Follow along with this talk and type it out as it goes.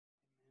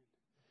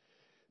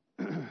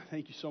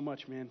Thank you so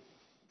much, man.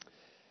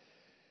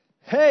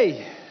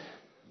 Hey,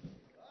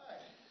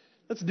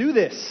 let's do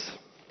this.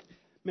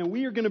 Man,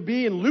 we are going to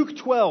be in Luke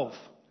 12.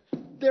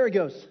 There it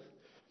goes.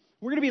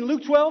 We're going to be in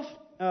Luke 12.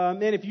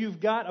 Man, if you've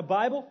got a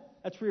Bible,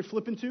 that's where you're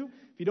flipping to.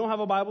 If you don't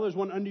have a Bible, there's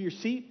one under your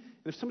seat.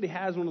 And if somebody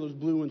has one of those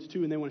blue ones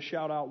too and they want to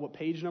shout out what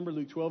page number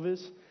Luke 12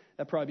 is,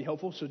 that'd probably be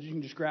helpful. So you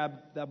can just grab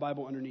that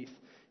Bible underneath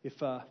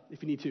if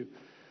you need to.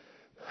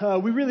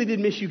 We really did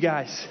miss you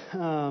guys.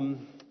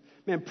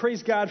 Man,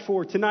 praise God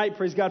for tonight.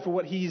 Praise God for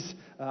what He's,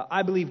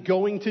 I believe,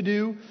 going to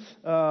do.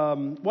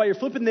 While you're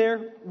flipping there,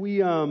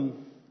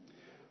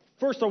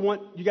 first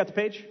you got the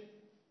page?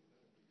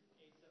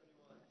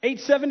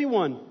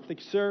 871. Thank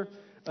you, sir.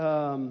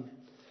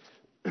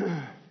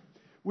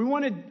 We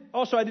wanted,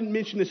 also I didn't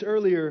mention this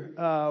earlier,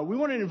 we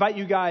wanted to invite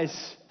you guys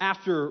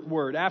after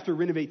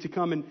Renovate, to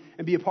come and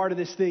be a part of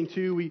this thing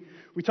too.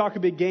 We talk a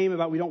big game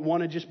about we don't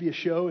want to just be a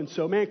show, and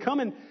so man, come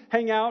and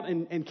hang out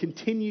and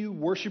continue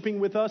worshiping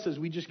with us as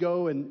we just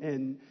go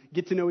and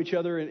get to know each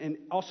other and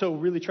also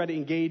really try to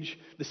engage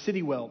the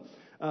city well.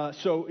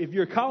 So if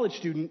you're a college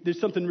student,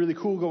 there's something really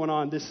cool going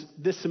on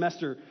this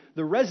semester.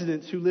 The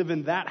residents who live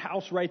in that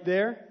house right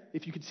there,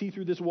 if you could see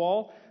through this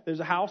wall, there's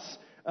a house.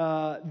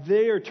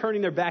 They are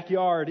turning their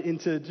backyard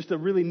into just a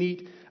really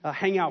neat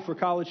hangout for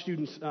college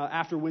students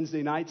after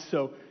Wednesday nights.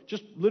 So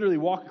just literally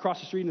walk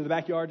across the street into the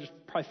backyard, just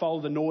probably follow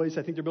the noise.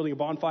 I think they're building a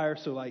bonfire,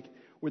 so like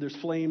where there's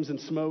flames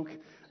and smoke,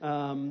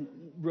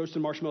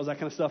 roasting marshmallows, that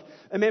kind of stuff.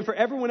 And man, for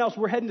everyone else,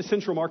 we're heading to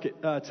Central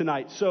Market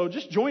tonight. So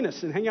just join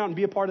us and hang out and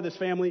be a part of this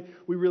family.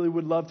 We really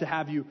would love to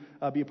have you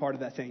be a part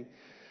of that thing.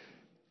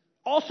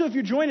 Also, if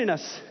you're joining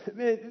us,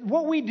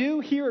 what we do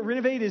here at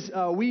Renovate is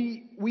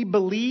we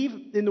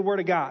believe in the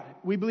Word of God.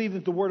 We believe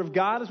that the Word of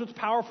God is what's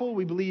powerful.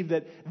 We believe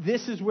that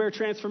this is where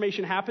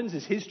transformation happens,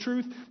 is His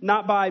truth,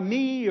 not by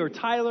me or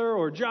Tyler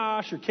or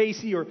Josh or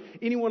Casey or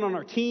anyone on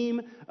our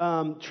team.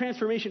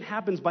 Transformation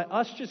happens by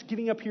us just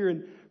getting up here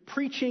and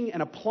preaching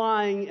and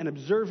applying and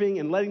observing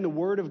and letting the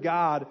Word of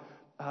God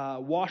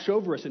wash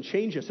over us and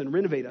change us and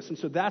renovate us. And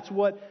so that's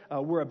what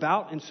we're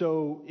about. And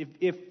so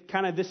if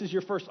kind of this is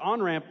your first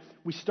on-ramp,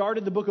 we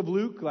started the book of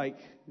Luke like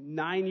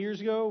 9 years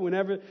ago,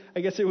 whenever,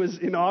 I guess it was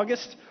in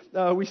August,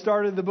 we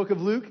started the book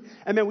of Luke.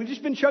 And man, we've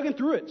just been chugging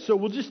through it. So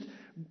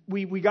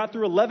we got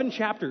through 11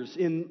 chapters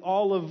in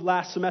all of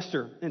last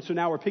semester. And so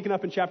now we're picking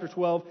up in chapter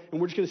 12,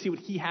 and we're just going to see what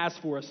He has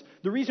for us.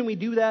 The reason we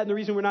do that, and the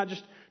reason we're not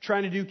just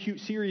trying to do cute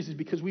series, is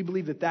because we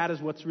believe that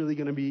is what's really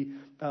going to be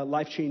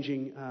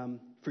life-changing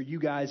for you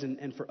guys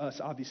and for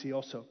us, obviously,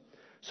 also.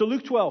 So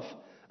Luke 12,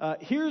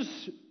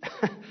 here's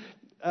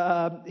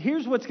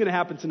what's going to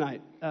happen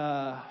tonight.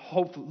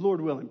 Hopefully,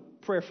 Lord willing,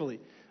 prayerfully.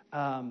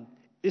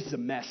 This is a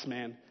mess,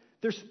 man.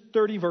 There's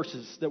 30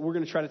 verses that we're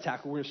going to try to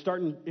tackle. We're going to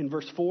start in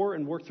verse 4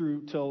 and work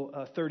through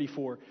till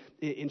 34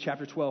 in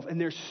chapter 12. And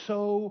there's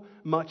so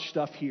much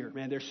stuff here,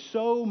 man. There's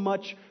so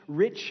much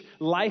rich,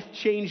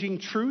 life-changing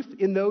truth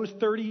in those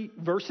 30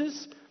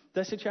 verses.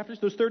 Did I say chapters?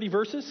 Those 30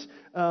 verses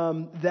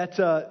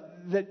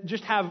that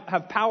just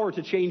have power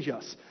to change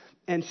us.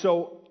 And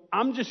so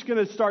I'm just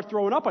going to start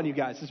throwing up on you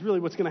guys. That's really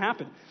what's going to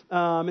happen.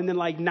 And then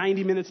like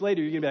 90 minutes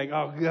later, you're going to be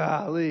like, oh,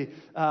 golly.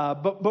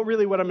 But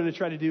really what I'm going to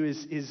try to do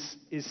is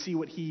see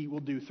what He will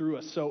do through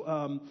us.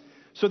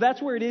 So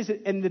that's where it is.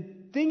 And the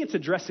thing it's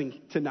addressing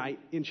tonight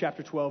in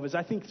chapter 12 is,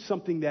 I think,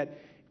 something that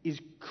is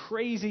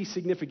crazy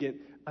significant.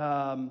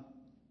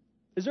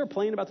 Is there a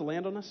plane about to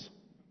land on us?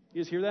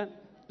 You guys hear that?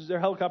 Is there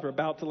a helicopter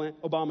about to land?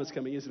 Obama's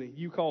coming, isn't he?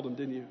 You called him,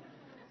 didn't you?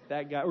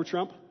 That guy. Or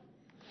Trump?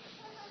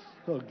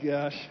 Oh,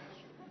 gosh.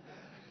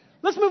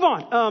 Let's move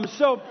on.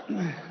 So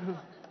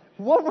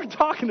what we're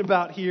talking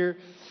about here,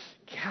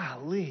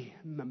 golly,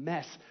 I'm a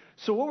mess.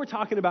 So what we're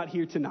talking about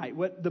here tonight,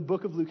 what the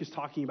book of Luke is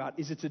talking about,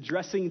 is it's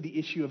addressing the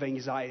issue of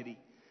anxiety.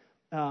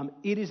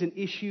 It is an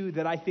issue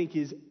that I think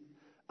is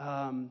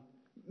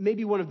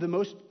maybe one of the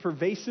most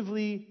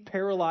pervasively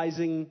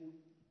paralyzing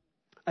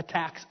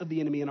attacks of the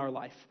enemy in our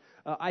life.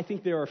 I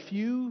think there are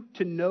few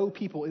to no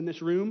people in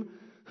this room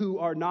who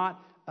are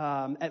not,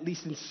 at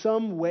least in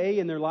some way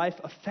in their life,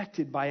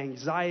 affected by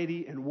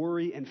anxiety and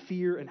worry and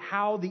fear and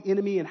how the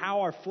enemy and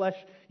how our flesh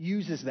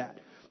uses that.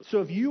 So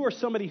if you are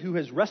somebody who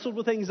has wrestled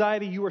with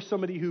anxiety, you are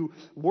somebody who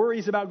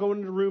worries about going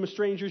into a room of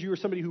strangers, you are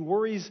somebody who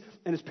worries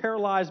and is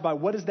paralyzed by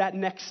what is that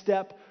next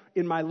step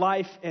in my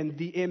life and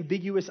the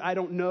ambiguous I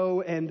don't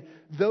know and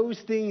those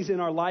things in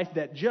our life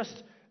that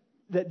just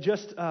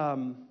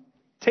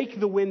take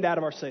the wind out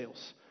of our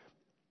sails.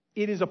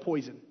 It is a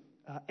poison.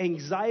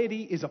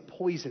 Anxiety is a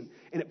poison,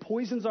 and it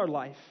poisons our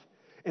life,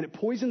 and it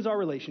poisons our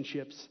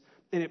relationships,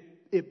 and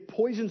it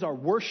poisons our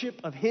worship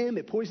of Him.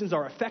 It poisons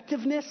our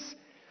effectiveness,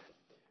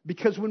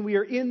 because when we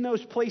are in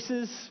those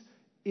places,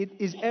 it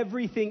is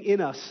everything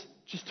in us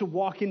just to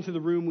walk into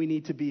the room we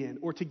need to be in,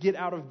 or to get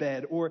out of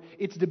bed, or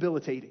it's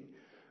debilitating.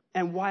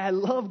 And why I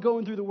love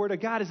going through the Word of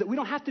God is that we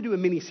don't have to do a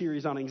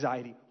mini-series on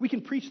anxiety. We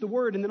can preach the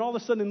Word, and then all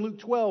of a sudden in Luke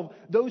 12,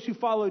 those who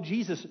followed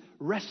Jesus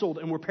wrestled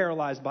and were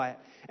paralyzed by it.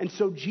 And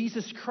so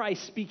Jesus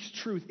Christ speaks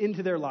truth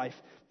into their life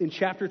in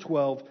chapter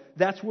 12.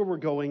 That's where we're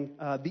going,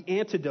 the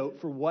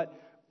antidote for what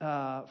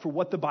for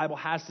what the Bible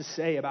has to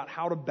say about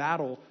how to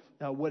battle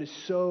what is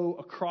so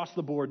across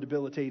the board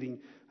debilitating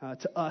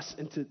to us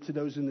and to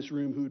those in this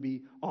room who would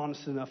be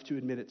honest enough to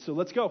admit it. So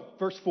let's go.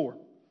 Verse 4.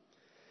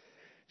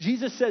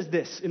 Jesus says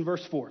this in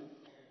verse 4.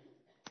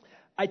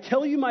 I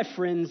tell you, my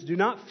friends, do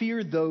not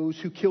fear those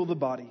who kill the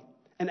body,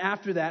 and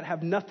after that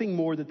have nothing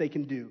more that they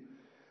can do.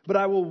 But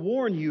I will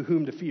warn you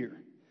whom to fear.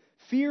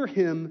 Fear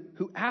him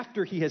who,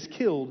 after he has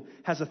killed,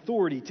 has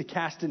authority to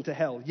cast into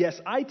hell. Yes,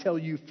 I tell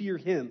you, fear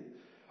him.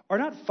 Are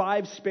not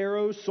 5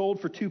 sparrows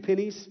sold for 2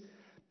 pennies?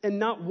 And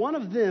not one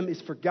of them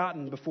is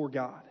forgotten before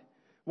God.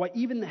 Why,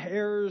 even the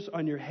hairs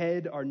on your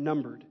head are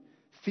numbered.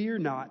 Fear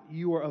not,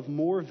 you are of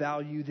more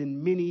value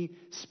than many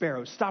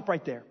sparrows. Stop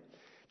right there.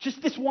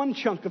 Just this one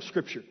chunk of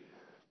Scripture.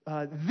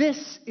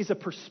 This is a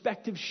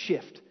perspective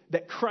shift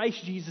that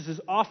Christ Jesus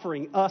is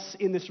offering us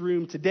in this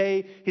room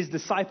today, his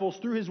disciples,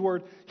 through his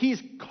word.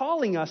 He's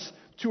calling us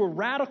to a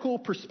radical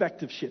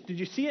perspective shift. Did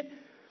you see it?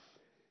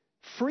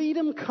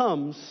 Freedom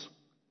comes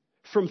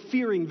from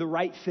fearing the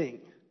right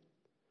thing.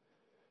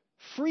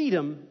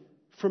 Freedom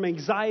from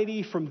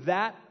anxiety, from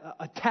that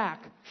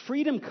attack,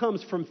 freedom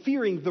comes from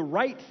fearing the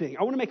right thing.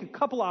 I want to make a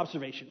couple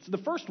observations. The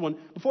first one,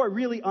 before I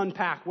really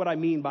unpack what I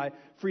mean by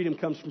freedom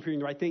comes from fearing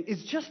the right thing,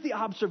 is just the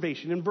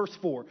observation in verse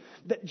 4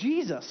 that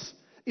Jesus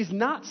is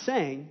not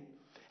saying,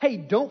 hey,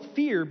 don't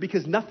fear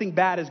because nothing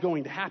bad is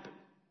going to happen.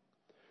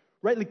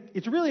 Right? Like,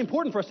 it's really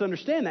important for us to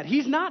understand that.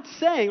 He's not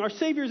saying, our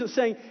Savior isn't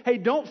saying, hey,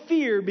 don't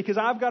fear because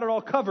I've got it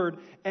all covered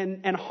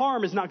and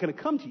harm is not going to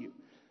come to you.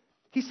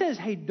 He says,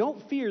 hey,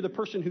 don't fear the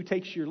person who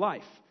takes your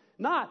life.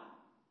 Not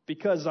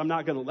because I'm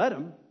not going to let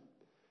him.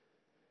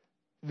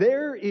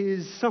 There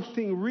is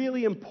something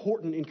really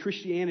important in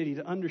Christianity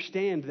to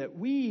understand that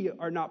we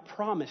are not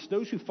promised,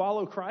 those who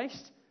follow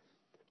Christ,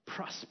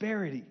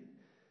 prosperity.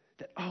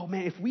 That, oh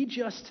man, if we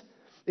just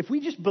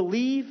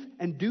believe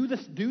and do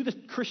the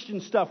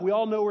Christian stuff we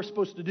all know we're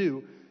supposed to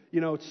do,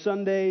 it's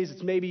Sundays,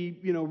 it's maybe,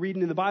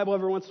 reading in the Bible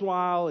every once in a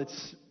while,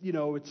 it's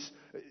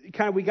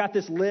kind of, we got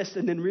this list,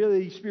 and then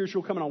really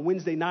spiritual coming on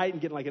Wednesday night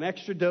and getting like an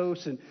extra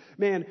dose, and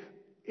man,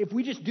 if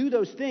we just do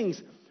those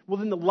things, well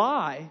then the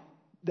lie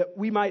that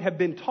we might have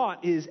been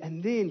taught is,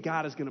 and then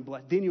God is going to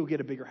bless, then you'll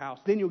get a bigger house,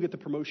 then you'll get the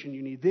promotion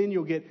you need, then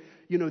you'll get,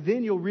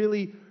 then you'll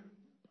really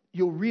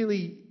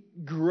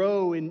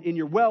grow in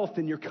your wealth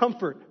and your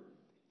comfort.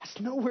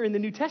 That's nowhere in the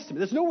New Testament.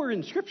 That's nowhere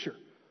in Scripture.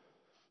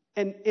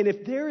 And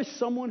if there is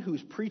someone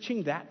who's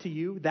preaching that to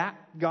you, that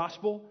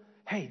gospel,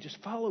 hey, just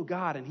follow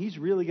God and he's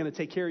really going to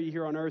take care of you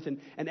here on earth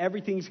and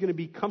everything's going to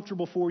be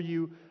comfortable for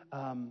you,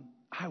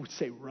 I would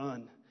say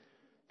run.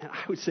 And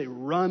I would say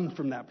run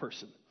from that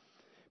person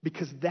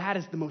because that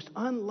is the most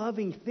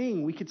unloving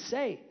thing we could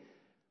say.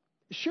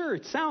 Sure,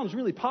 it sounds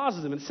really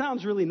positive and it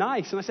sounds really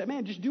nice. And I said,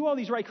 man, just do all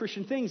these right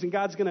Christian things and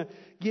God's going to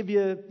give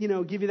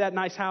you that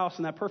nice house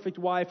and that perfect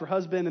wife or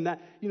husband and that,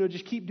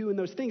 just keep doing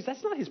those things.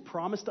 That's not his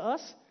promise to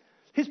us.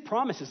 His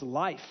promise is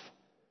life.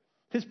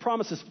 His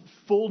promise is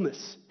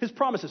fullness. His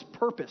promise is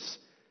purpose.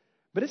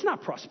 But it's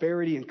not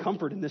prosperity and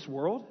comfort in this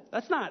world.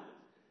 That's not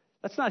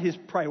his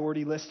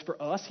priority list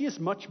for us. He has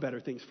much better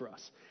things for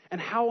us.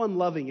 And how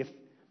unloving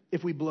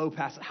if we blow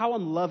past it. How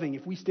unloving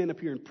if we stand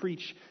up here and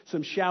preach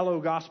some shallow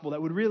gospel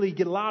that would really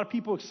get a lot of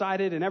people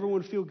excited and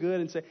everyone would feel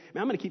good and say,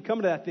 man, I'm going to keep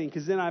coming to that thing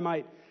because then I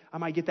might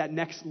get that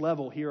next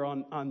level here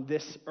on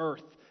this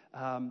earth.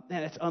 Man,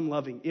 it's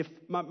unloving. If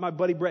my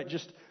buddy Brett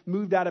just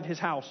moved out of his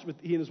house with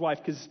he and his wife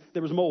because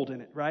there was mold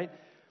in it, right?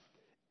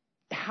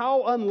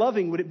 How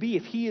unloving would it be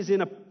if he is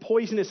in a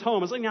poisonous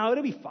home? It's like, no,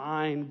 it'll be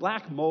fine.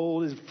 Black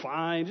mold is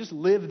fine. Just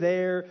live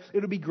there.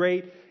 It'll be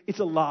great. It's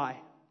a lie.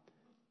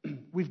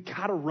 We've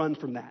got to run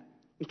from that.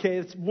 Okay,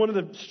 it's one of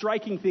the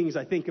striking things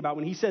I think about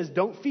when he says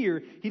don't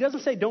fear. He doesn't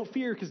say don't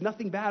fear because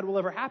nothing bad will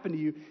ever happen to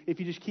you if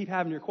you just keep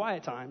having your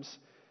quiet times.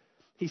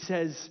 He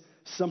says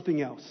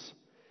something else.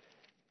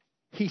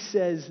 He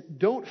says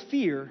don't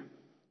fear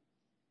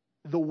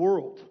the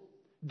world.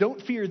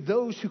 Don't fear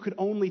those who could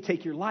only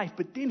take your life.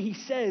 But then he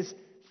says,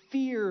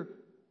 fear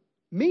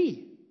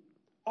me.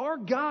 Our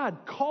God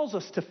calls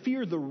us to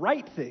fear the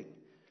right thing.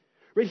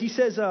 Right? He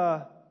says,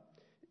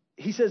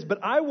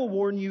 but I will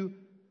warn you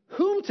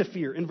whom to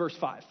fear in verse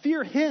 5.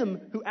 Fear him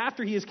who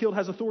after he is killed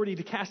has authority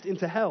to cast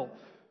into hell.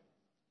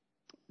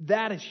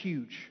 That is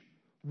huge.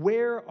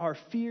 Where our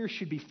fear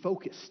should be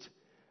focused.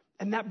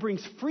 And that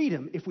brings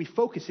freedom if we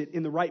focus it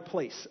in the right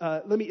place.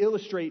 Let me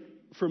illustrate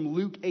from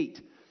Luke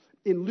 8.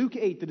 In Luke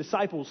 8, the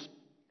disciples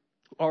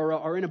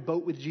are in a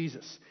boat with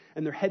Jesus,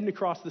 and they're heading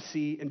across the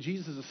sea, and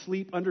Jesus is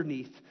asleep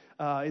underneath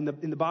in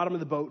the bottom of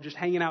the boat, just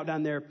hanging out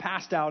down there,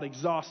 passed out,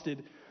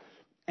 exhausted,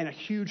 and a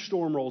huge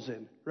storm rolls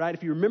in, right?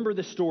 If you remember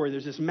this story,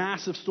 there's this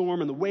massive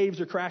storm, and the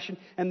waves are crashing,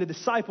 and the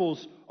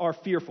disciples are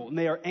fearful, and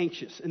they are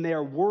anxious, and they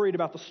are worried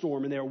about the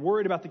storm, and they are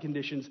worried about the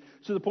conditions,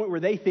 to the point where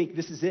they think,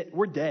 this is it,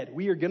 we're dead.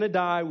 We are going to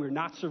die. We're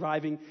not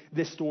surviving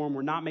this storm.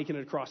 We're not making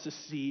it across the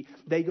sea.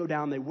 They go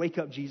down, they wake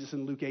up Jesus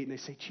in Luke 8, and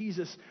they say,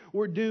 Jesus,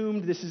 we're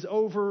doomed. This is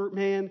over,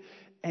 man.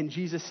 And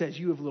Jesus says,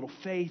 you have little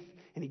faith,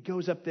 and he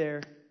goes up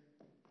there,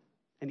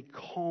 and he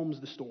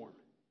calms the storm.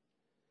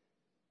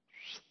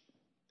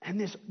 And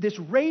this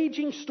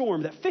raging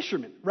storm, that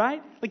fishermen,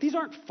 right? Like these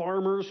aren't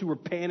farmers who were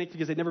panicked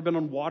because they'd never been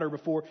on water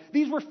before.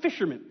 These were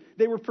fishermen.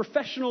 They were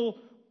professional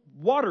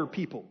water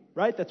people,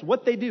 right? That's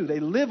what they do. They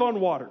live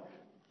on water.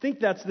 I think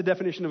that's the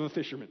definition of a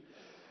fisherman.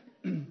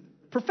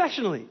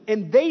 Professionally.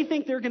 And they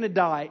think they're going to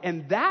die.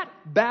 And that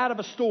bad of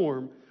a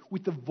storm,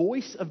 with the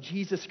voice of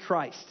Jesus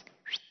Christ,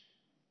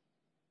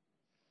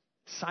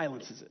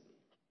 silences it.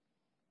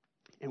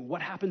 And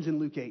what happens in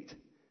Luke 8?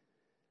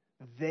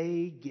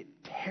 They get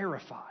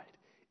terrified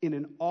in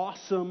an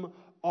awesome,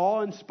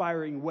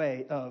 awe-inspiring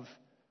way of,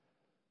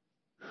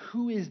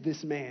 who is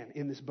this man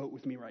in this boat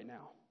with me right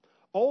now?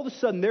 All of a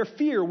sudden, their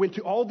fear went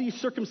to all these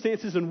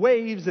circumstances and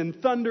waves and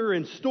thunder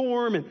and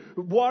storm and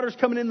waters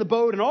coming in the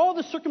boat and all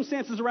the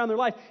circumstances around their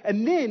life.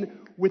 And then,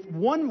 with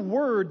one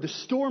word, the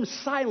storm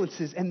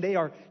silences and they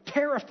are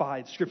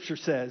terrified, Scripture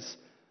says.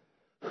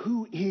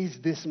 Who is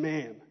this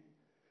man?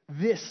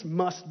 This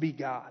must be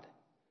God.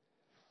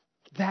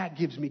 That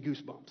gives me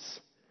goosebumps.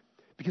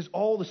 Because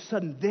all of a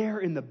sudden, they're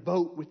in the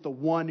boat with the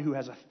one who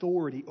has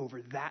authority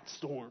over that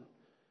storm.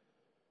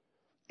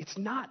 It's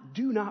not,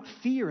 do not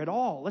fear at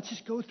all. Let's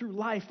just go through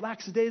life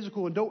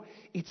lackadaisical and don't.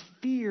 It's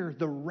fear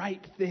the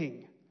right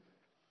thing.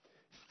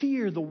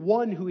 Fear the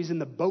one who is in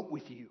the boat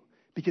with you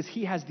because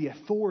he has the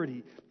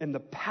authority and the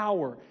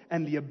power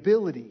and the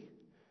ability.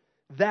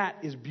 That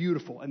is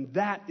beautiful and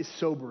that is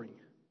sobering.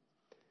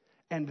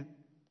 And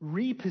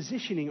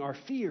repositioning our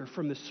fear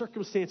from the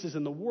circumstances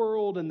in the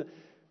world and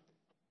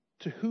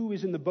to who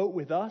is in the boat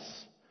with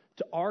us,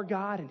 to our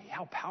God and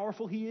how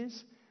powerful he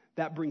is,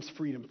 that brings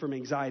freedom from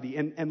anxiety.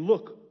 And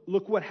look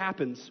what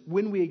happens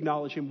when we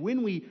acknowledge him,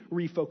 when we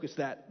refocus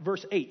that.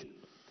 Verse 8.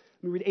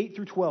 Let me read 8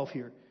 through 12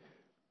 here.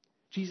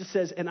 Jesus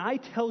says, "And I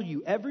tell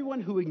you,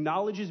 everyone who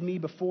acknowledges me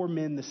before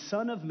men, the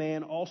Son of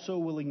Man also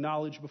will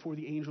acknowledge before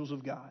the angels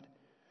of God.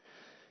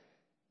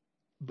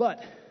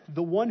 But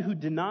the one who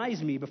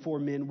denies me before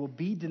men will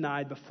be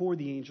denied before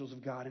the angels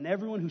of God. And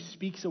everyone who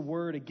speaks a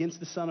word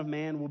against the Son of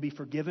Man will be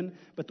forgiven,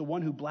 but the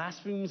one who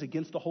blasphemes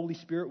against the Holy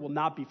Spirit will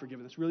not be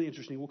forgiven." That's really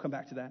interesting. We'll come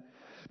back to that.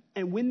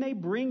 "And when they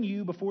bring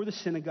you before the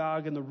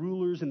synagogue and the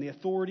rulers and the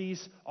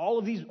authorities, all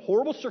of these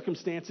horrible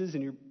circumstances,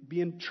 and you're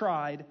being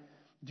tried,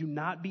 do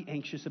not be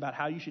anxious about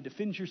how you should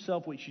defend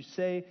yourself, what you should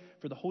say,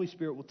 for the Holy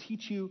Spirit will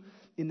teach you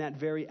in that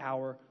very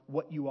hour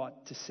what you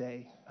ought to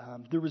say."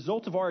 The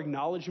result of our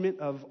acknowledgement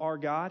of our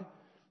God,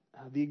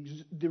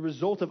 the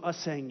result of us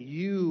saying,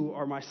 "You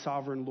are my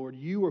sovereign Lord,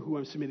 you are who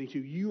I'm submitting to,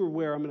 you are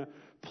where I'm going to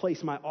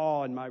place my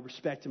awe and my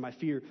respect and my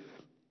fear,"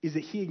 is that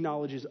he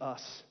acknowledges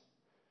us.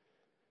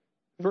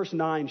 Verse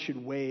 9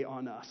 should weigh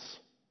on us.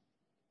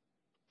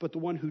 "But the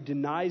one who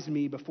denies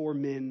me before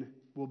men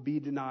will be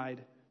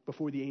denied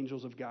before the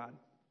angels of God."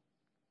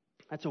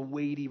 That's a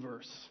weighty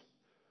verse.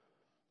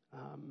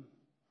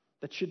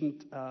 That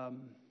shouldn't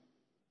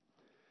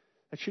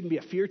be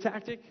a fear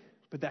tactic,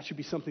 but that should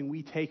be something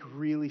we take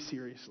really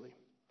seriously.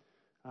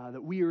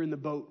 That we are in the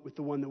boat with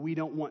the one that we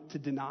don't want to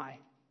deny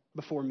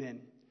before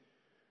men.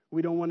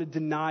 We don't want to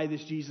deny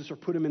this Jesus or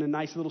put him in a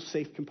nice little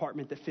safe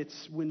compartment that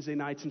fits Wednesday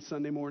nights and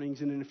Sunday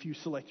mornings and in a few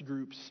select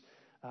groups.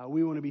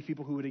 We want to be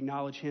people who would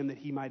acknowledge him that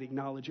he might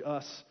acknowledge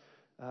us.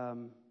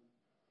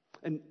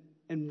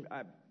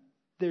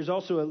 There's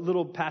also a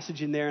little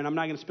passage in there, and I'm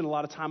not going to spend a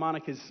lot of time on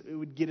it because it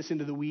would get us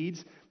into the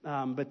weeds,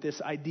 but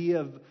this idea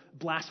of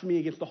blasphemy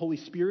against the Holy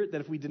Spirit,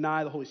 that if we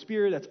deny the Holy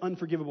Spirit, that's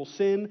unforgivable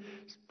sin.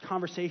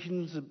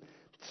 Conversations,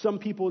 some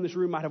people in this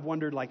room might have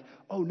wondered, like,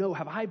 oh no,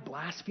 have I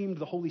blasphemed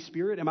the Holy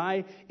Spirit? Am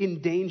I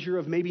in danger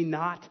of maybe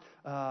not,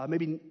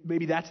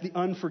 maybe that's the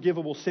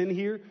unforgivable sin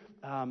here?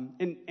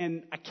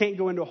 And I can't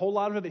go into a whole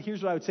lot of it, but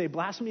here's what I would say.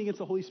 Blasphemy against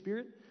the Holy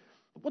Spirit.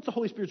 What's the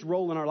Holy Spirit's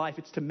role in our life?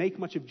 It's to make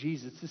much of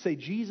Jesus, to say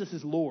Jesus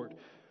is Lord.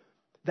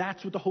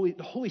 That's what the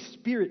Holy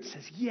Spirit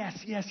says,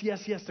 yes, yes,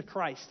 yes, yes to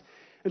Christ.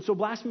 And so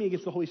blasphemy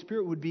against the Holy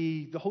Spirit would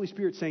be the Holy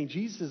Spirit saying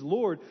Jesus is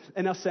Lord,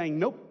 and us saying,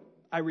 nope,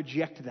 I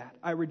reject that.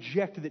 I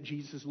reject that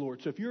Jesus is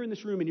Lord. So if you're in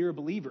this room and you're a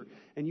believer,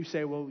 and you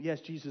say, well,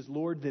 yes, Jesus is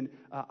Lord, then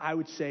I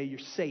would say you're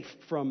safe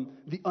from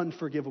the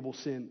unforgivable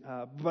sin.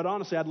 But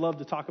honestly, I'd love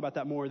to talk about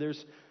that more.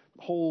 There's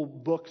whole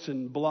books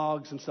and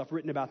blogs and stuff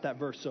written about that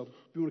verse. So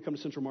if you want to come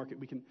to Central Market,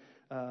 we can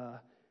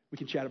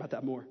chat about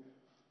that more.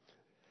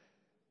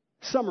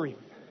 Summary.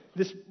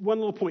 This one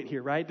little point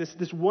here, right?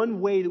 This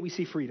one way that we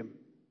see freedom.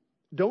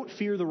 Don't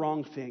fear the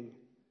wrong thing.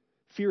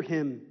 Fear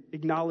him.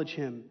 Acknowledge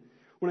him.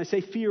 When I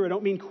say fear, I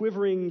don't mean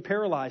quivering,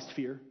 paralyzed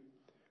fear.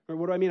 Or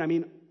what do I mean? I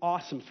mean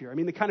awesome fear. I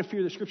mean the kind of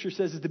fear that Scripture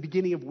says is the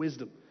beginning of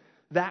wisdom.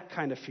 That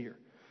kind of fear.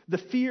 The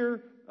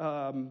fear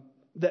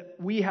that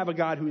we have a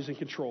God who is in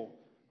control.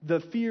 The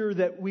fear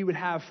that we would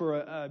have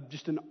for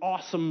just an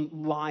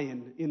awesome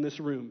lion in this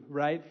room,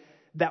 right?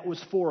 That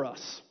was for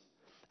us.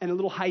 And a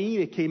little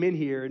hyena came in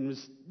here and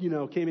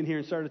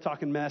started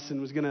talking mess and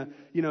was going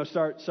to,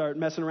 start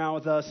messing around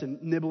with us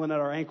and nibbling at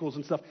our ankles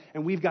and stuff.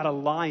 And we've got a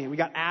lion. We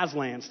got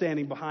Aslan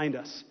standing behind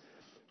us,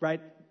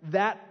 right?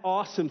 That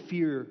awesome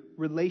fear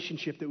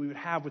relationship that we would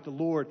have with the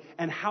Lord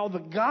and how the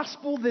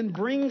gospel then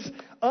brings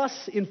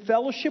us in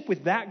fellowship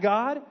with that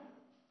God.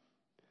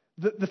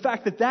 The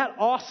fact that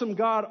awesome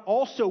God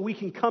also we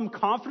can come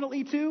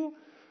confidently to,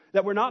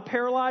 that we're not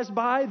paralyzed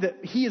by,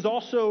 that he is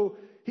also,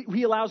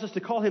 he allows us to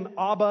call him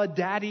Abba,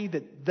 Daddy,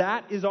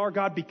 that is our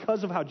God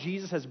because of how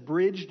Jesus has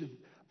bridged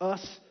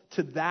us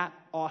to that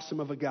awesome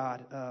of a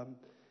God.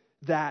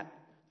 That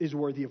is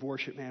worthy of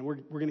worship, man. We're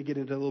going to get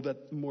into a little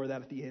bit more of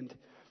that at the end.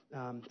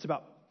 It's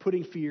about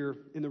putting fear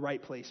in the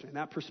right place, man.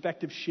 That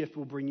perspective shift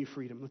will bring you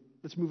freedom.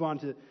 Let's move on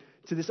to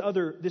this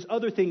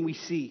other thing we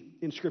see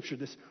in Scripture,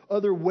 this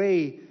other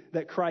way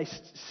that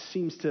Christ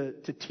seems to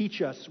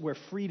teach us where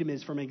freedom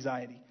is from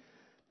anxiety.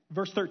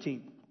 Verse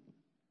 13.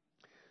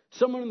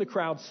 Someone in the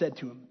crowd said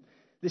to him,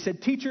 they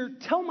said, "Teacher,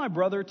 tell my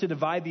brother to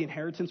divide the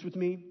inheritance with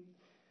me."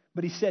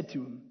 But he said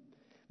to him,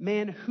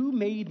 "Man, who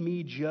made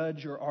me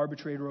judge or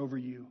arbitrator over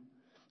you?"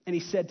 And he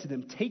said to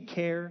them, "Take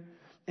care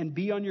and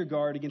be on your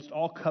guard against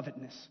all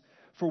covetousness,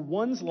 for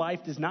one's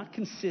life does not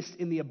consist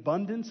in the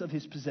abundance of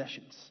his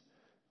possessions."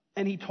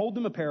 And he told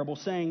them a parable,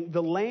 saying,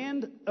 "The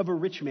land of a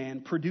rich man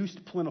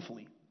produced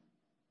plentifully.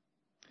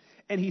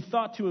 And he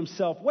thought to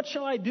himself, 'What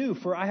shall I do?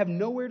 For I have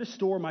nowhere to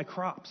store my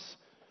crops.'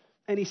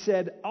 And he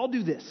said, 'I'll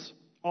do this.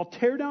 I'll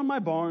tear down my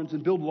barns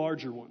and build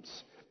larger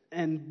ones.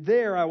 And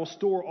there I will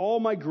store all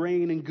my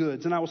grain and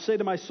goods. And I will say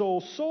to my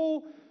soul,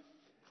 Soul,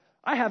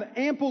 I have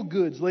ample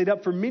goods laid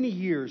up for many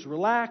years.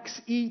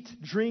 Relax, eat,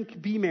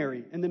 drink, be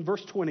merry.' And then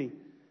verse 20,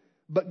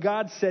 but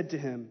God said to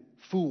him,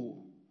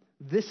 'Fool,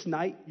 this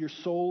night your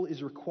soul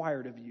is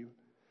required of you.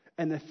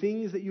 And the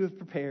things that you have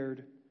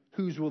prepared,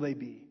 whose will they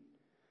be?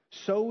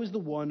 So is the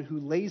one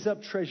who lays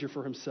up treasure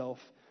for himself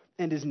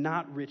and is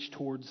not rich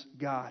towards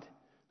God.'"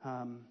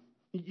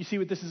 You see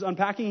what this is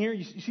unpacking here?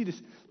 You see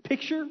this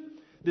picture?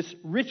 This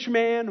rich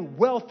man,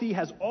 wealthy,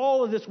 has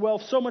all of this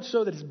wealth, so much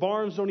so that his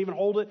barns don't even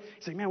hold it.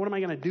 He's like, "Man, what am I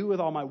going to do with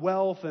all my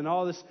wealth and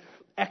all this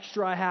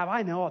extra I have?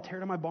 I know, I'll tear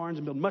down my barns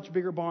and build much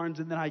bigger barns,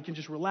 and then I can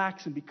just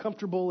relax and be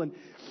comfortable, and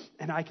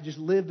I can just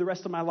live the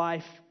rest of my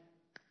life."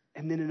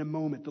 And then in a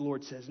moment, the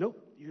Lord says, "Nope,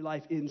 your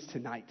life ends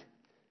tonight."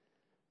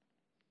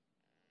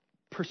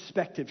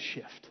 Perspective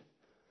shift.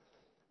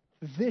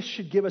 This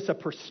should give us a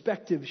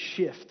perspective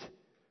shift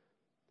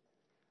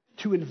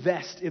to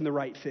invest in the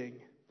right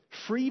thing.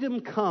 Freedom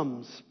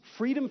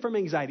from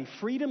anxiety.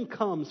 Freedom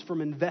comes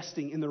from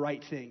investing in the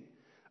right thing.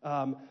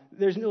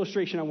 There's an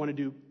illustration I want to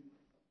do.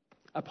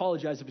 I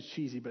apologize if it's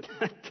cheesy, but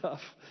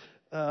tough.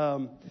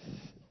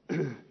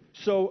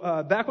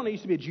 So back when I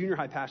used to be a junior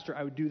high pastor,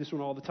 I would do this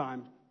one all the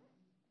time.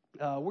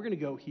 We're going to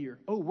go here.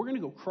 Oh, we're going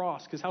to go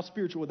cross, because how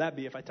spiritual would that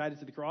be if I tied it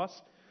to the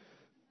cross?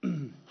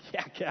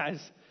 Yeah,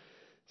 guys.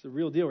 It's a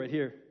real deal right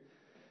here.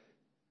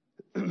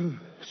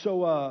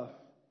 So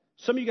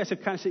some of you guys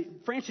have kind of said,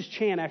 Francis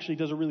Chan actually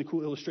does a really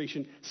cool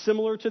illustration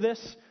similar to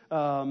this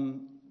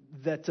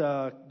that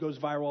goes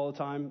viral all the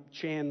time.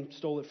 Chan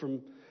stole it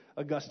from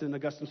Augustine.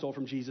 Augustine stole it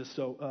from Jesus.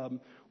 So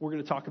we're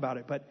going to talk about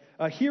it. But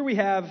here we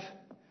have,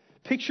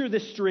 picture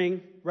this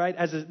string, right,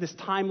 as this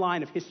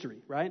timeline of history,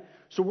 right?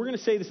 So we're going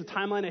to say this is a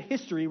timeline of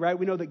history, right?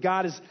 We know that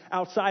God is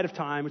outside of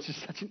time, which is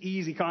such an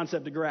easy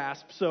concept to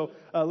grasp. So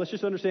let's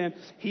just understand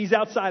he's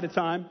outside of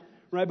time,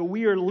 right? But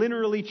we are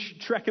literally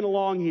trekking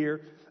along here.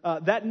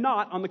 That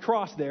knot on the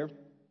cross there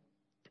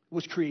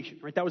was creation,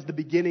 right? That was the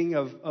beginning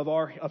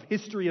of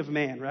history of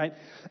man, right?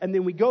 And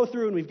then we go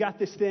through and we've got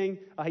this thing.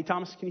 Hey,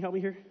 Thomas, can you help me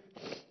here?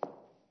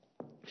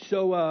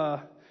 So,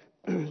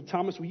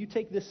 Thomas, will you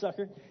take this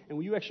sucker and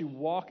will you actually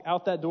walk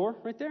out that door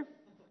right there?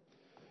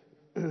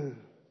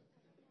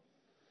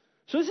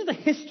 So this is the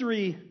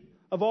history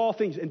of all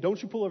things. And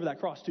don't you pull over that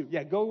cross too.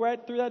 Yeah, go right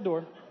through that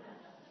door.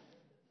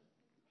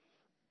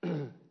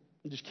 And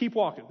just keep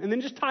walking. And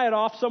then just tie it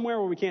off somewhere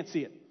where we can't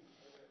see it.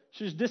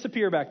 So just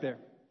disappear back there.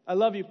 I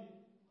love you.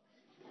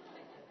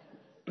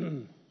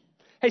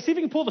 Hey, see if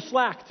you can pull the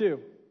slack too.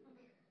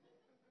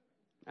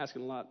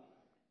 Asking a lot.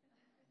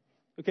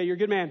 Okay, you're a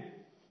good man.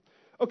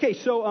 Okay,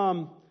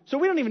 so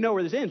we don't even know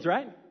where this ends,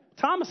 right?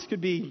 Thomas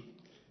could be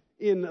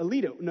in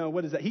Alito. No,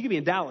 what is that? He could be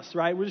in Dallas,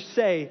 right? We'll just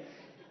say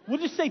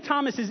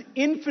Thomas is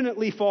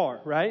infinitely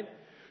far, right?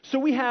 So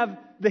we have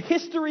the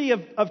history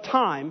of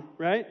time,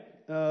 right?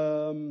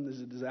 This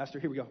is a disaster.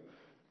 Here we go.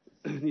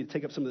 I need to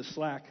take up some of this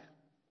slack.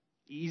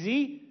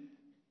 Easy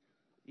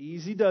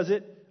does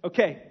it.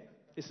 Okay,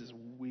 this is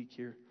weak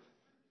here.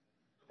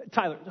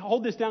 Tyler,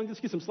 hold this down. Let's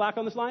get some slack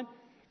on this line.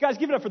 Guys,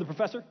 give it up for the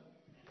professor.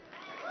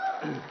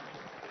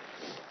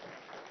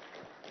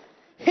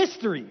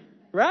 History,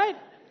 right?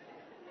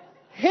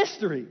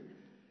 History.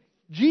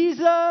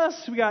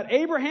 Jesus, we got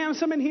Abraham,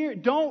 some in here.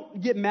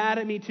 Don't get mad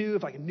at me too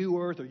if like a new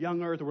earth or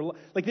young earth or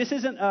like this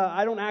isn't,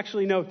 I don't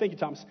actually know. Thank you,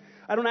 Thomas.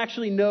 I don't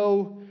actually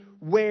know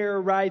where,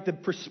 right, the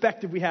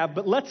perspective we have.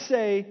 But let's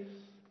say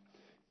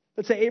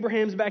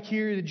Abraham's back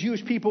here, the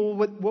Jewish people,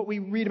 what we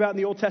read about in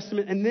the Old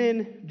Testament, and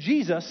then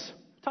Jesus.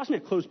 Toss me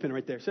a clothespin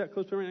right there. See that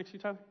clothespin right next to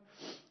you,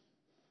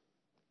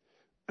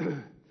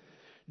 Tyler?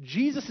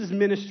 Jesus'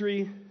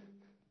 ministry,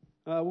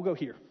 we'll go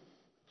here.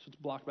 So it's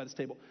blocked by this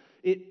table.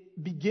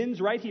 It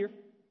begins right here,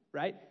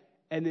 right?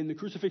 And then the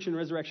crucifixion and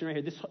resurrection right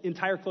here. This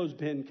entire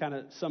clothespin kind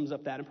of sums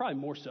up that, and probably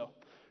more so,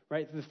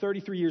 right? The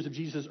 33 years of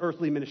Jesus'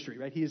 earthly ministry,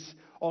 right? He is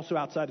also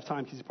outside of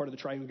time because he's part of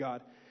the triune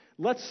God.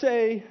 Let's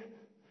say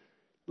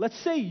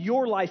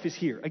your life is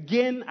here.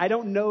 Again, I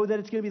don't know that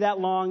it's going to be that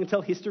long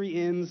until history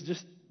ends.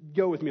 Just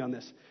go with me on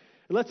this.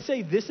 Let's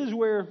say this is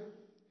where,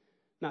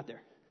 not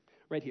there,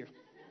 right here.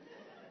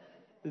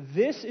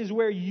 This is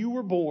where you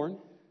were born,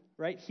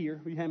 right here.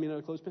 Will you hand me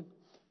another clothespin?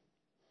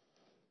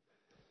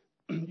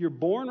 You're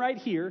born right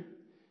here,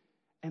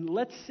 and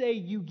let's say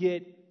you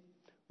get, what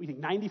do you think,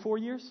 94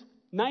 years?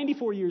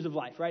 94 years of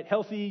life, right?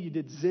 Healthy, you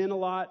did Zen a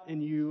lot,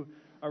 and you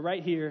are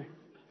right here.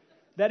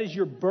 That is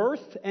your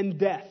birth and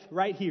death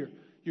right here.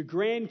 Your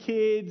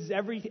grandkids,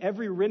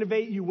 every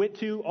renovate you went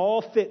to,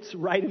 all fits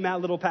right in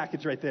that little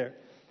package right there.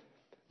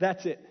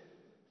 That's it.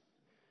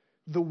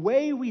 The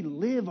way we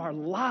live our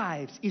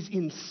lives is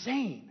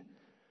insane.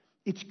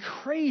 It's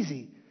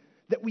crazy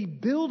that we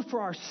build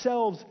for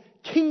ourselves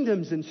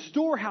kingdoms and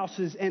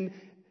storehouses and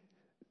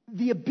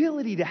the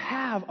ability to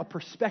have a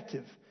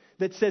perspective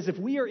that says if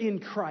we are in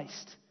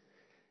Christ,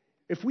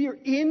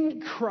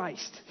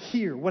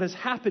 here, what has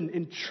happened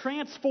and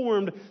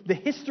transformed the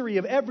history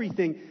of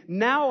everything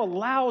now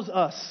allows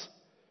us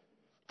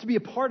to be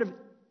a part of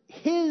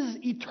His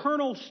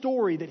eternal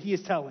story that He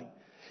is telling.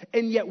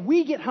 And yet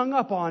we get hung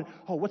up on,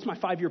 what's my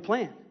 5-year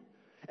plan?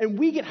 And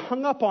we get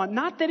hung up on,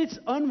 not that it's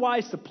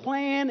unwise to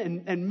plan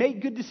and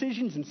make good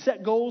decisions and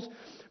set goals,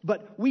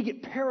 but we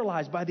get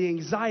paralyzed by the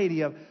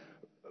anxiety of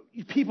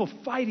people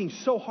fighting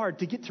so hard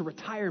to get to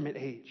retirement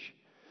age.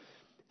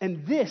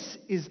 And this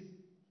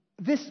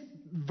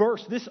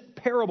verse, this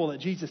parable that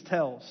Jesus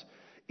tells,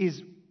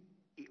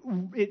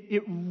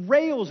 it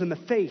rails in the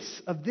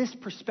face of this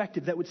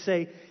perspective that would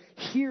say,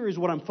 here is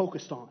what I'm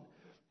focused on,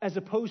 as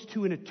opposed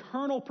to an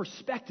eternal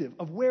perspective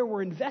of where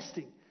we're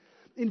investing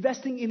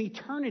in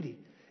eternity,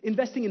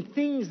 investing in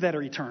things that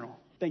are eternal.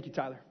 Thank you,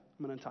 Tyler.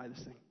 I'm going to untie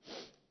this thing.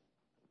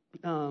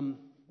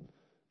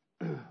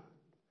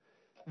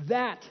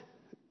 That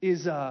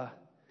is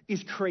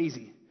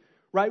crazy,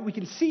 right? We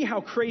can see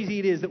how crazy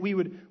it is that we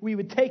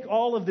would take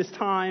all of this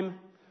time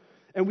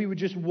and we would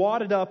just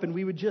wad it up and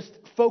we would just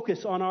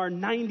focus on our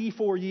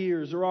 94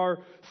 years or our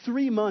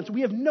 3 months.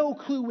 We have no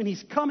clue when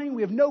He's coming.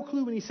 We have no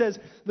clue when He says,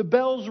 the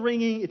bell's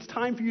ringing, it's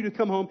time for you to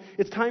come home.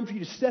 It's time for you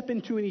to step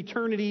into an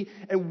eternity.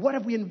 And what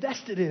have we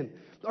invested in?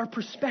 Our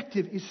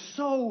perspective is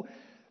so,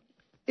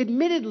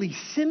 admittedly,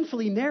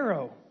 sinfully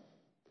narrow.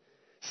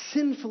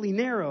 Sinfully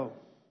narrow.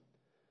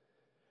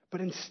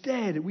 But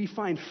instead, we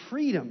find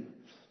freedom.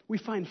 We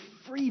find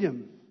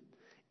freedom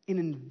in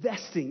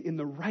investing in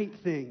the right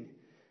thing.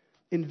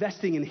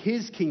 Investing in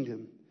His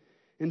kingdom,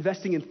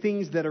 investing in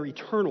things that are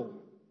eternal.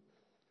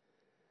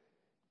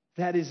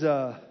 That is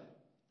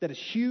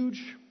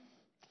huge.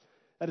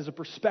 That is a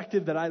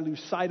perspective that I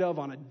lose sight of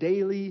on a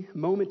daily,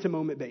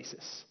 moment-to-moment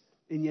basis.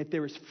 And yet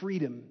there is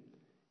freedom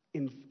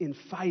in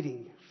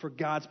fighting for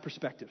God's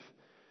perspective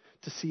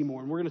to see more.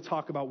 And we're going to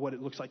talk about what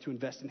it looks like to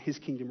invest in His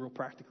kingdom real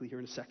practically here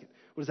in a second.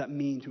 What does that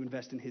mean to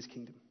invest in His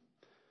kingdom?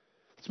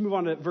 Let's move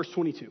on to verse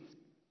 22.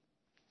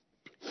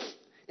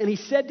 And He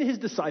said to His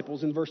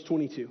disciples in verse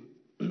 22,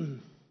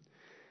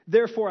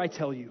 therefore I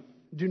tell you,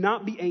 do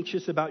not be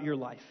anxious about your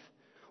life,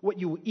 what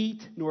you will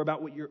eat, nor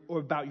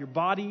about your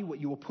body, what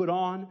you will put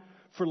on.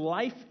 For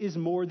life is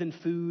more than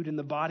food, and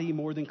the body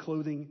more than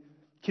clothing.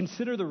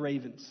 Consider the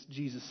ravens,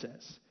 Jesus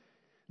says.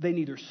 They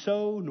neither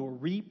sow nor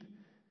reap.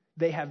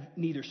 They have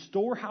neither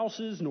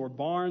storehouses nor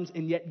barns,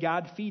 and yet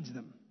God feeds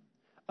them.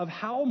 Of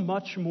how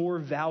much more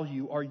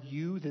value are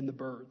you than the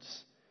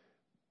birds?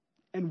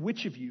 And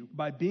which of you,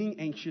 by being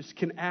anxious,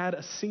 can add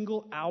a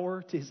single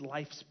hour to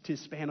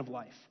his span of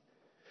life?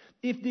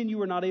 If then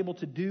you are not able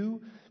to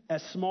do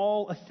as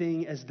small a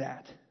thing as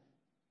that,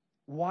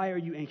 why are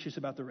you anxious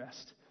about the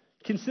rest?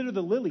 Consider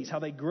the lilies, how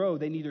they grow.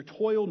 They neither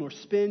toil nor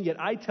spin. Yet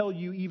I tell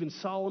you, even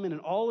Solomon in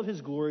all of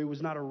his glory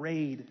was not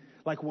arrayed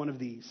like one of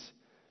these.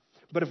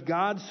 But if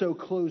God so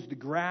clothes the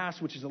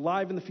grass, which is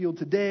alive in the field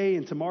today,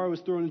 and tomorrow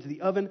is thrown into the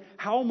oven,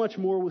 how much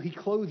more will He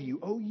clothe you,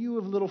 O you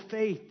of little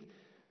faith?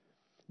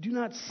 Do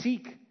not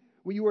seek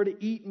what you are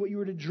to eat and what you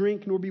are to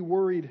drink, nor be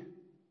worried.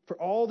 For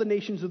all the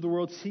nations of the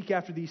world seek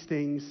after these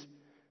things,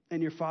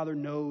 and your Father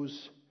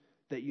knows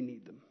that you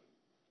need them.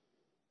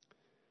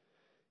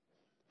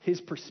 His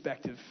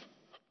perspective.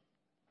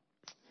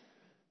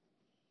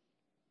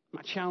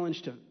 My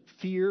challenge to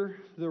fear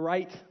the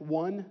right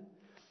one.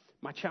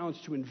 My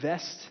challenge to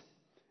invest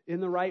in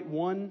the right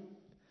one.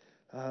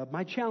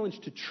 My challenge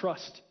to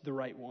trust the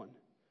right one.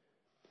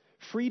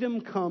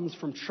 Freedom comes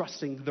from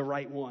trusting the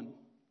right one.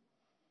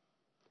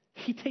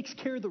 He takes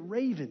care of the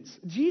ravens.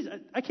 Jesus,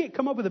 I can't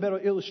come up with a better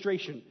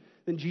illustration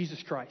than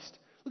Jesus Christ.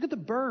 Look at the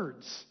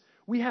birds.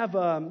 We have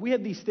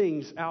these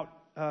things out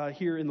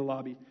here in the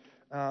lobby.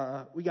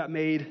 We got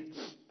made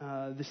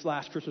this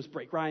last Christmas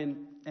break.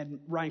 Ryan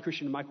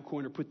Christian and Michael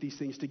Coyner put these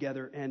things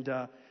together, and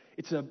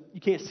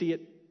you can't see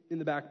it in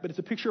the back, but it's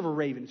a picture of a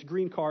raven. It's a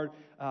green card.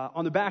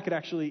 On the back,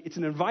 it's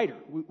an inviter.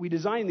 We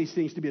designed these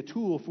things to be a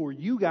tool for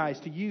you guys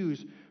to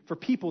use for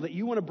people that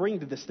you want to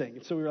bring to this thing.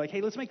 And so we were like,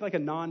 hey, let's make like a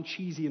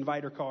non-cheesy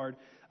inviter card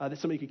that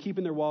somebody could keep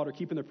in their wallet or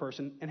keep in their purse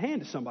and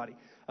hand to somebody.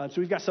 So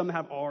we've got some that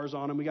have R's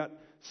on them. We got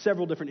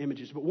several different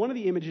images. But one of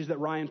the images that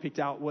Ryan picked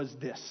out was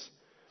this.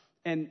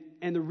 And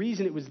the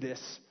reason it was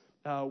this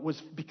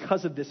was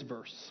because of this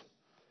verse.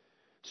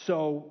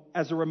 So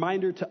as a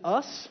reminder to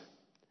us,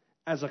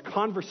 as a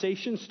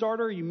conversation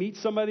starter, you meet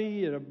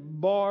somebody at a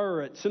bar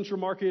or at Central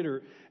Market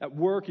or at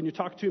work, and you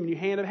talk to them, and you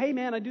hand them, hey,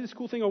 man, I do this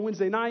cool thing on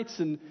Wednesday nights,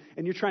 and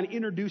you're trying to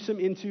introduce them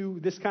into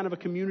this kind of a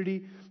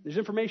community. There's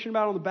information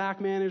about it on the back,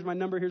 man. Here's my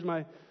number. Here's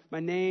my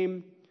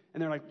name.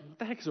 And they're like, what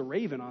the heck is a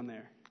raven on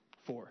there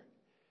for?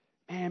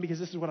 Man, because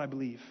this is what I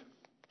believe.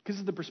 Because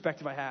this is the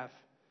perspective I have.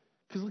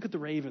 Because look at the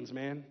ravens,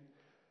 man.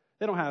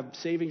 They don't have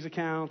savings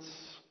accounts.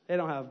 They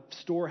don't have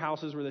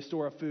storehouses where they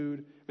store up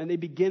food. And they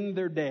begin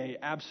their day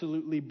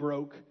absolutely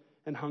broke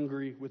and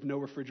hungry with no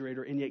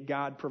refrigerator, and yet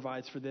God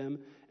provides for them.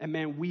 And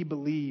man, we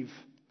believe,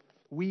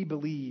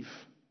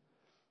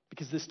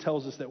 because this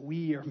tells us that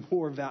we are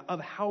of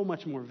how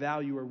much more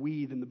value are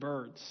we than the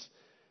birds?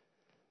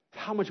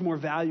 How much more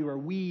value are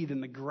we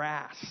than the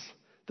grass,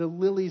 the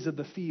lilies of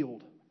the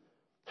field?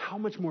 How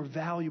much more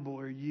valuable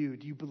are you?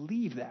 Do you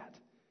believe that?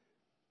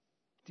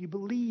 Do you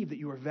believe that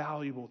you are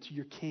valuable to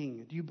your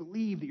King? Do you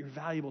believe that you're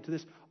valuable to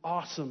this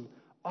awesome,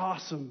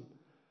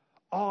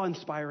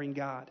 awe-inspiring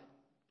God?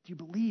 Do you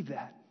believe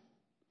that?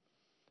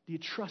 Do you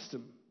trust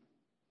Him?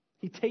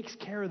 He takes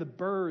care of the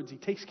birds. He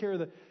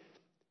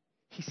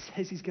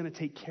says He's going to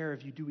take care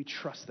of you. Do we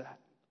trust that?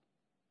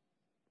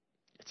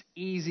 It's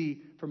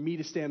easy for me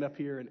to stand up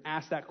here and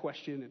ask that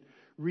question and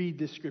read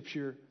this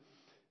scripture.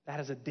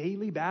 That is a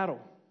daily battle.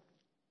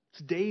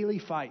 It's a daily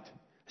fight.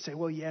 I say,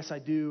 well, yes, I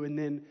do. And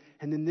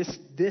then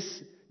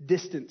this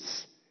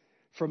distance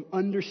from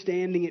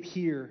understanding it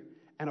here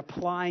and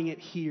applying it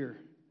here.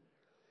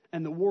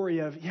 And the worry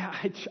of,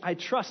 I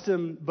trust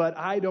Him, but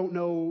I don't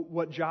know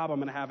what job I'm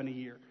going to have in a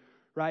year,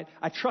 right?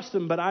 I trust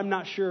Him, but I'm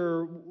not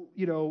sure,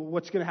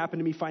 what's going to happen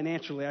to me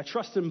financially. I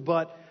trust Him,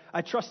 but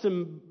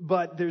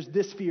there's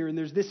this fear, and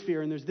there's this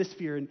fear, and there's this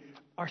fear. And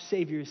our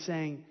Savior is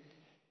saying,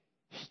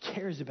 He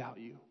cares about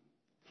you.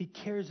 He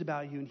cares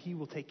about you, and He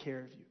will take care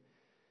of you.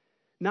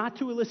 Not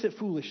to elicit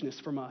foolishness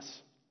from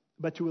us,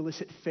 but to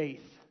elicit faith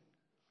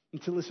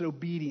and to elicit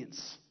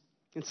obedience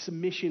and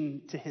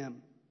submission to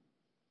Him.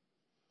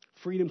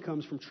 Freedom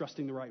comes from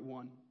trusting the right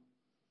one.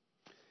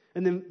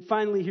 And then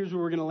finally, here's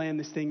where we're going to land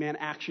this thing, man,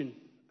 action.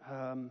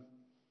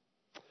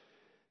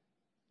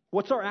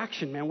 What's our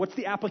action, man? What's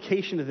the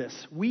application of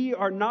this? We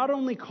are not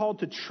only called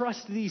to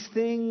trust these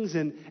things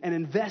and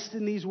invest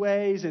in these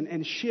ways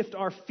and shift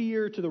our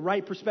fear to the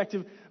right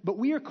perspective, but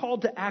we are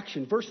called to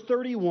action. Verse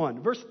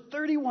 31. Verse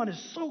 31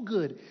 is so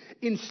good.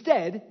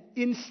 Instead,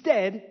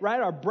 right,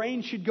 our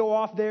brain should go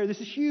off there.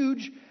 This is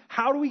huge.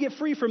 How do we get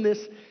free from this?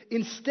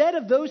 Instead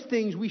of those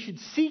things, we should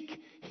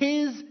seek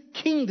His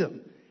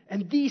kingdom,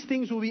 and these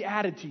things will be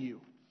added to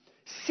you.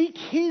 Seek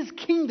His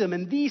kingdom,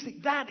 and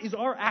that is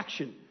our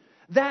action.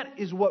 That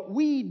is what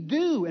we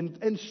do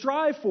and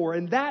strive for,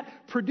 and that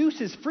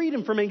produces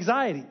freedom from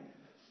anxiety.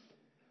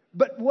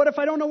 But what if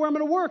I don't know where I'm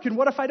going to work? And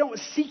what if I don't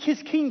seek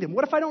His kingdom?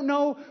 What if I don't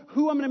know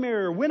who I'm going to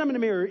marry or when I'm going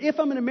to marry or if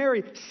I'm going to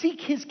marry? Seek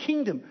His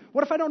kingdom.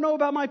 What if I don't know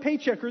about my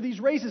paycheck or these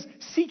raises?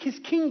 Seek His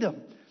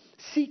kingdom.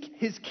 Seek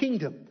His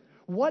kingdom.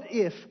 What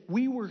if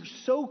we were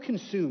so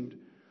consumed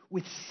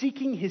with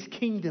seeking His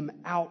kingdom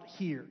out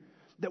here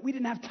that we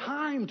didn't have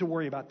time to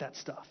worry about that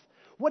stuff?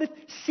 What if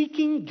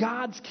seeking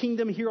God's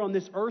kingdom here on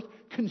this earth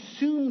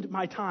consumed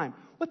my time?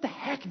 What the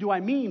heck do I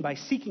mean by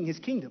seeking His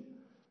kingdom?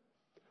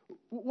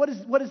 What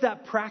does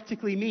that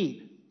practically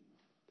mean?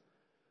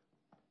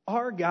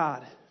 Our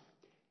God,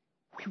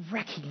 we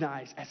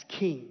recognize as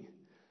King.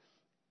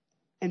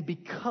 And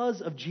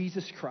because of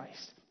Jesus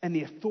Christ and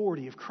the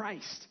authority of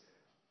Christ,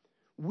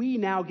 we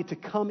now get to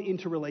come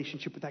into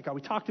relationship with that God.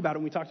 We talked about it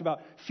when we talked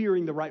about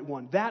fearing the right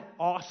one. That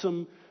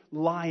awesome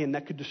lion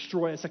that could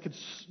destroy us,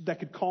 that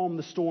could calm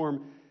the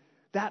storm.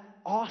 That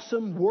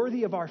awesome,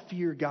 worthy of our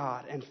fear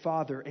God and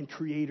Father and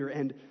Creator.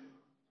 And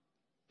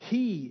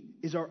He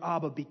is our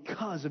Abba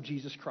because of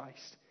Jesus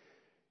Christ.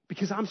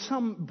 Because I'm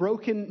some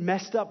broken,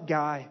 messed up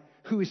guy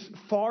who is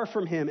far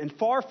from Him and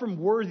far from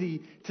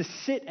worthy to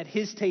sit at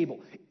His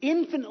table.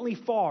 Infinitely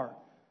far.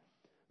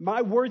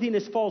 My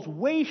worthiness falls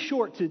way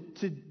short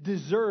to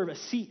deserve a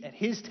seat at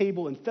His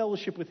table and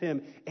fellowship with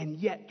Him. And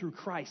yet through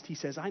Christ, He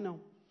says, I know.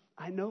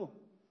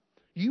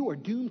 You are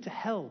doomed to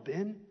hell,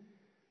 Ben.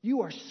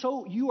 You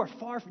are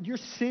far, your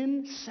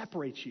sin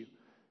separates you.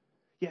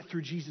 Yet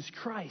through Jesus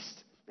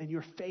Christ and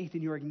your faith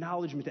and your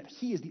acknowledgement that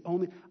He is the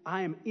only,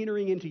 I am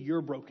entering into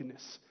your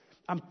brokenness.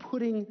 I'm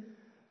putting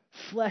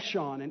flesh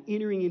on and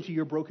entering into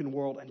your broken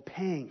world and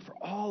paying for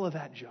all of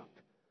that junk.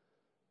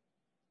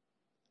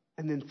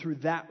 And then through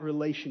that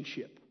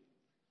relationship,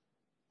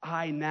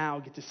 I now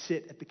get to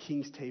sit at the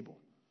King's table.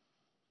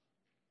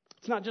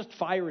 It's not just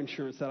fire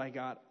insurance that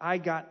I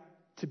got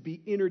to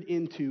be entered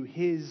into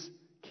His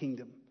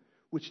kingdom,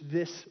 which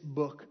this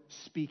book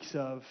speaks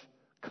of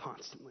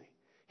constantly.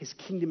 His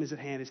kingdom is at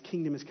hand. His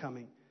kingdom is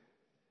coming.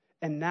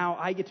 And now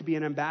I get to be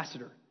an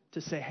ambassador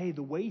to say, hey,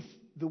 the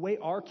way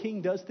our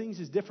King does things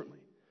is differently.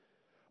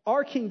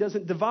 Our king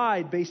doesn't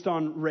divide based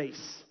on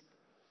race.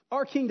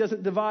 Our king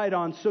doesn't divide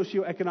on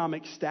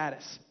socioeconomic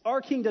status.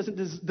 Our king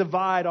doesn't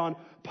divide on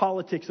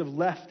politics of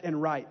left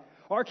and right.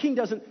 Our king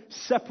doesn't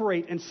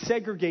separate and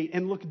segregate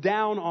and look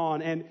down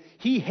on, and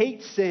he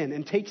hates sin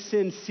and takes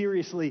sin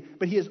seriously,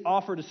 but he has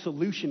offered a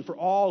solution for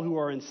all who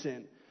are in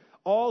sin.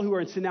 All who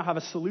are in sin now have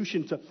a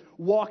solution to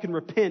walk and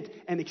repent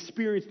and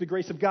experience the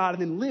grace of God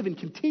and then live in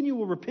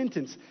continual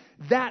repentance.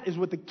 That is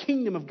what the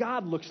kingdom of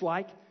God looks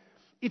like.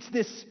 It's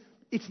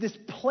this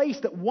place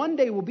that one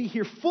day will be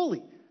here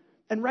fully.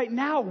 And right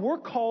now, we're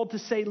called to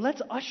say,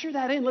 let's usher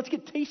that in. Let's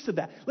get taste of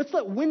that. Let's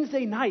let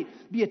Wednesday night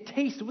be a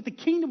taste of what the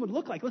kingdom would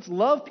look like. Let's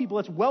love people.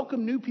 Let's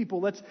welcome new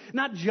people. Let's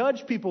not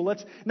judge people.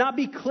 Let's not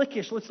be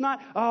cliquish. Let's not,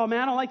 oh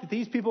man, I don't like that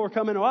these people are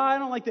coming. Oh, I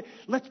don't like that.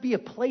 Let's be a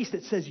place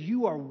that says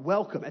you are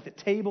welcome at the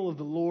table of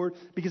the Lord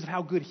because of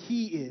how good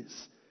He is.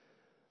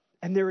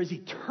 And there is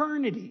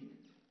eternity.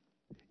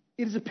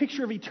 It is a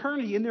picture of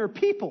eternity, and there are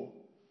people.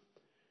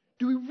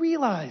 Do we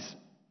realize,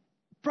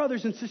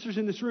 brothers and sisters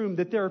in this room,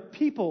 that there are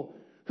people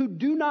who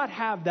do not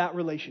have that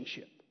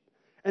relationship,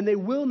 and they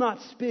will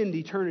not spend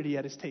eternity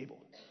at His table?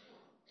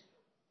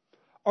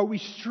 Are we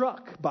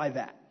struck by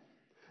that?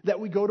 That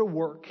we go to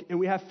work and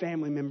we have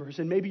family members,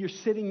 and maybe you're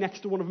sitting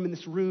next to one of them in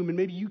this room, and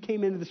maybe you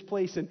came into this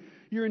place and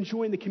you're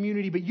enjoying the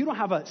community, but you don't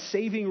have a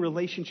saving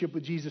relationship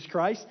with Jesus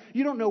Christ.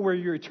 You don't know where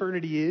your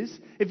eternity is.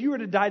 If you were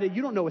to die today,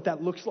 you don't know what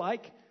that looks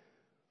like.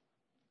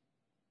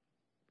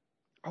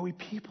 Are we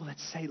people that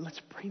say, let's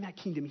bring that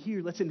kingdom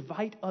here. Let's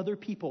invite other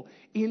people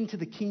into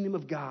the kingdom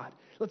of God.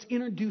 Let's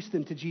introduce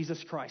them to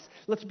Jesus Christ.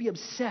 Let's be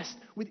obsessed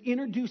with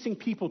introducing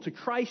people to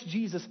Christ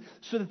Jesus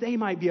so that they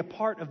might be a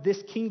part of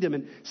this kingdom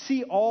and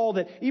see all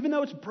that, even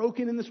though it's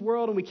broken in this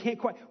world and we can't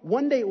quite,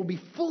 one day it will be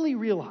fully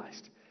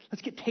realized.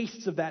 Let's get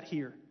tastes of that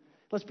here.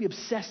 Let's be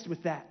obsessed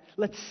with that.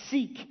 Let's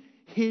seek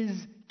His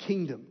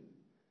kingdom.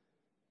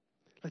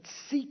 Let's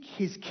seek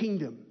His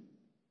kingdom.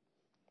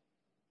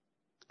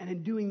 And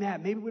in doing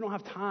that, maybe we don't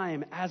have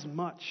time as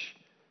much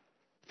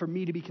for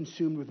me to be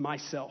consumed with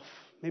myself.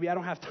 Maybe I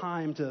don't have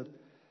time to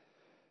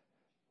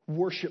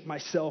worship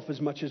myself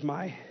as much as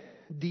my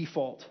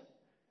default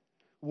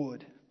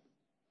would.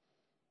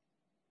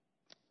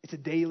 It's a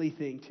daily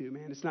thing too,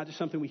 man. It's not just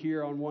something we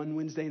hear on one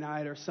Wednesday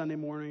night or Sunday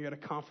morning at a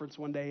conference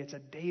one day. It's a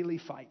daily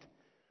fight.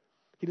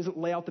 He doesn't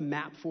lay out the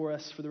map for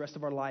us for the rest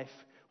of our life.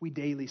 We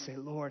daily say,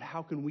 Lord,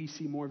 how can we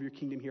see more of your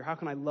kingdom here? How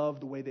can I love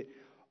the way that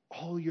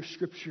all your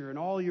scripture and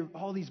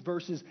all these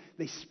verses,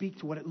 they speak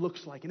to what it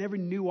looks like. And every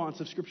nuance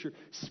of scripture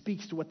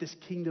speaks to what this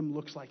kingdom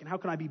looks like. And how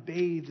can I be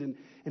bathed and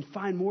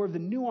find more of the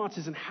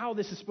nuances and how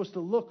this is supposed to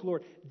look,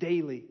 Lord?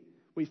 Daily,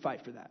 we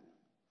fight for that.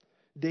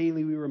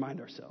 Daily, we remind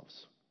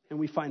ourselves. And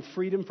we find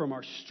freedom from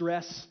our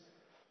stress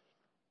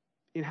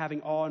in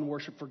having awe and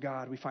worship for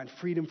God. We find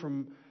freedom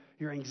from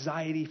your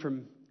anxiety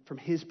from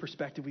His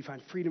perspective. We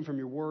find freedom from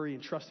your worry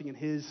and trusting in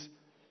His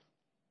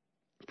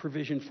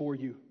provision for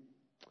you.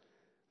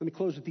 Let me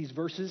close with these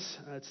verses.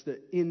 It's the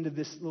end of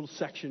this little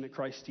section that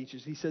Christ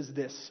teaches. He says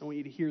this. I want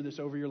you to hear this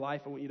over your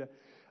life. I want you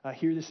to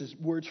hear this as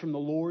words from the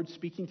Lord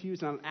speaking to you.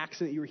 It's not an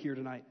accident you were here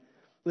tonight.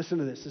 Listen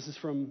to this. This is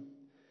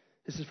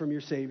from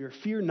your Savior.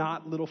 Fear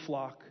not, little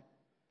flock,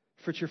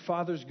 for it's your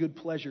Father's good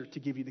pleasure to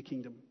give you the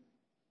kingdom.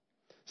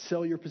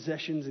 Sell your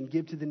possessions and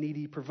give to the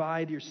needy.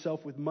 Provide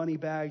yourself with money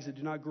bags that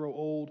do not grow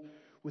old,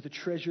 with a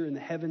treasure in the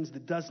heavens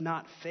that does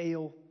not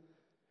fail,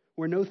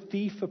 where no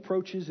thief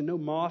approaches and no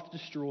moth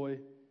destroy.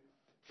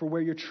 For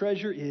where your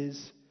treasure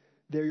is,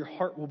 there your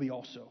heart will be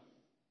also.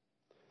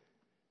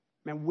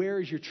 Man, where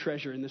is your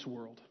treasure in this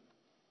world?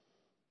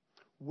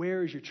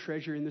 Where is your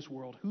treasure in this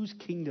world? Whose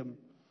kingdom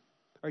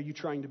are you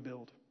trying to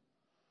build?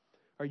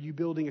 Are you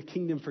building a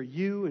kingdom for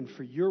you and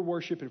for your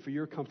worship and for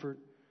your comfort?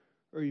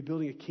 Or are you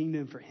building a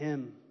kingdom for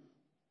Him?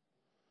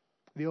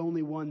 The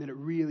only one that it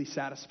really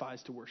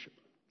satisfies to worship.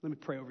 Let me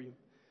pray over you.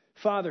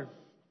 Father,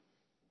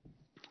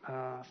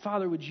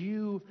 would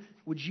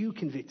you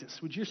convict us?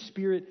 Would your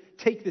Spirit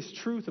take this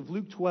truth of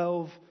Luke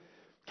 12?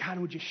 God,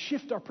 would you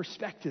shift our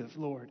perspective,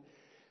 Lord?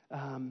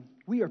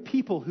 We are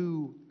people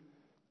who,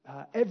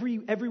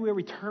 everywhere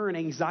we turn,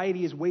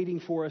 anxiety is waiting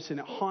for us and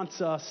it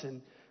haunts us.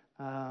 And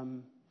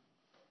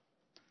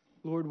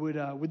Lord,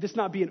 would this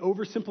not be an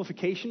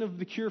oversimplification of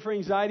the cure for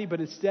anxiety,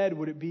 but instead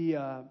would it be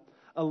a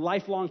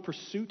lifelong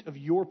pursuit of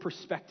your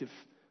perspective,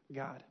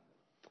 God?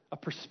 A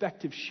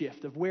perspective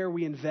shift of where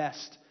we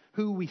invest,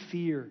 who we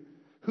fear,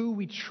 who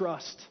we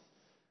trust.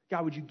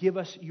 God, would you give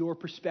us your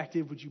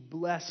perspective? Would you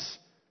bless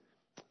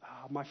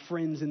my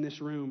friends in this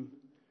room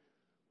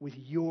with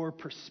your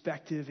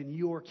perspective and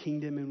your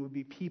kingdom, and would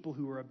be people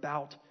who are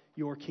about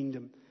your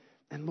kingdom.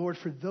 And Lord,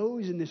 for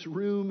those in this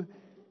room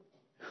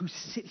who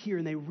sit here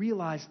and they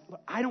realize,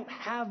 I don't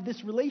have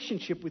this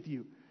relationship with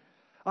you.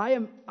 I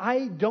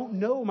don't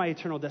know my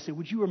eternal destiny.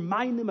 Would you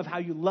remind them of how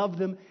you love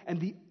them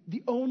and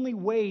the only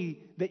way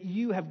that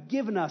you have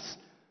given us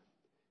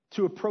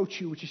to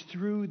approach you, which is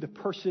through the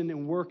person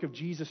and work of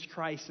Jesus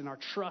Christ and our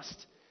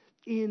trust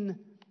in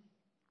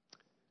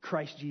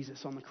Christ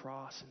Jesus on the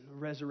cross and the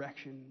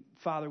resurrection.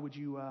 Father, would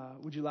you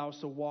allow us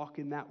to walk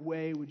in that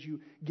way? Would you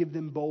give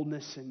them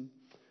boldness? And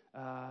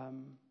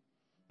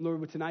Lord,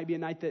 would tonight be a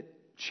night that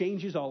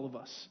changes all of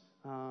us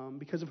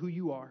because of who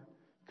you are,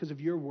 because of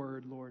your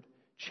word, Lord.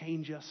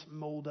 Change us,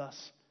 mold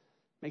us,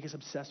 make us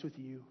obsessed with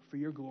you for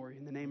your glory.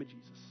 In the name of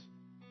Jesus,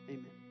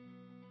 amen.